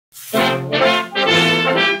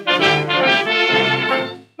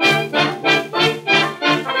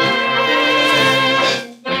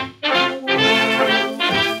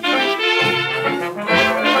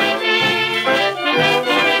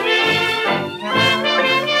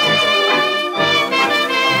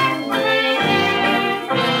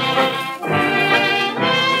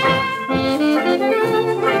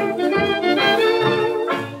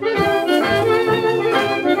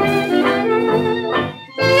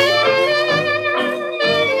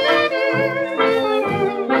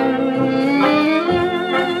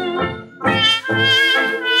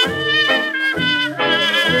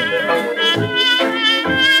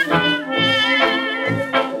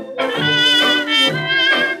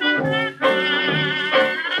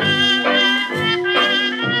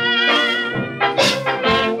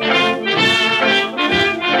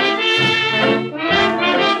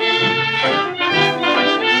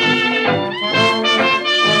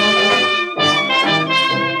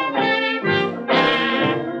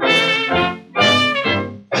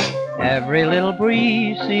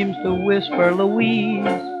to whisper Louise.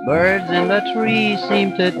 Birds in the trees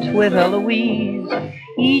seem to twitter Louise.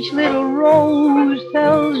 Each little rose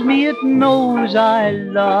tells me it knows I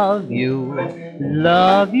love you,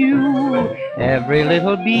 love you. Every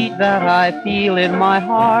little beat that I feel in my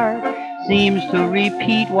heart seems to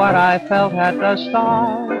repeat what I felt at the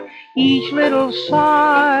start. Each little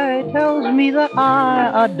sigh tells me that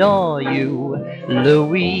I adore you,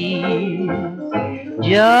 Louise.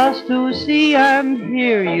 Just to see and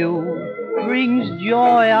hear you brings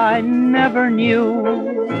joy I never knew.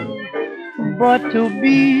 But to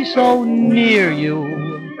be so near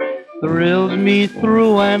you thrills me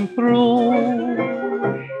through and through.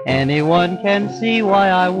 Anyone can see why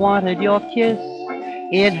I wanted your kiss.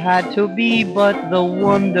 It had to be, but the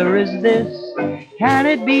wonder is this. Can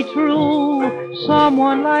it be true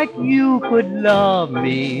someone like you could love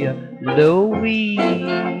me, Louise?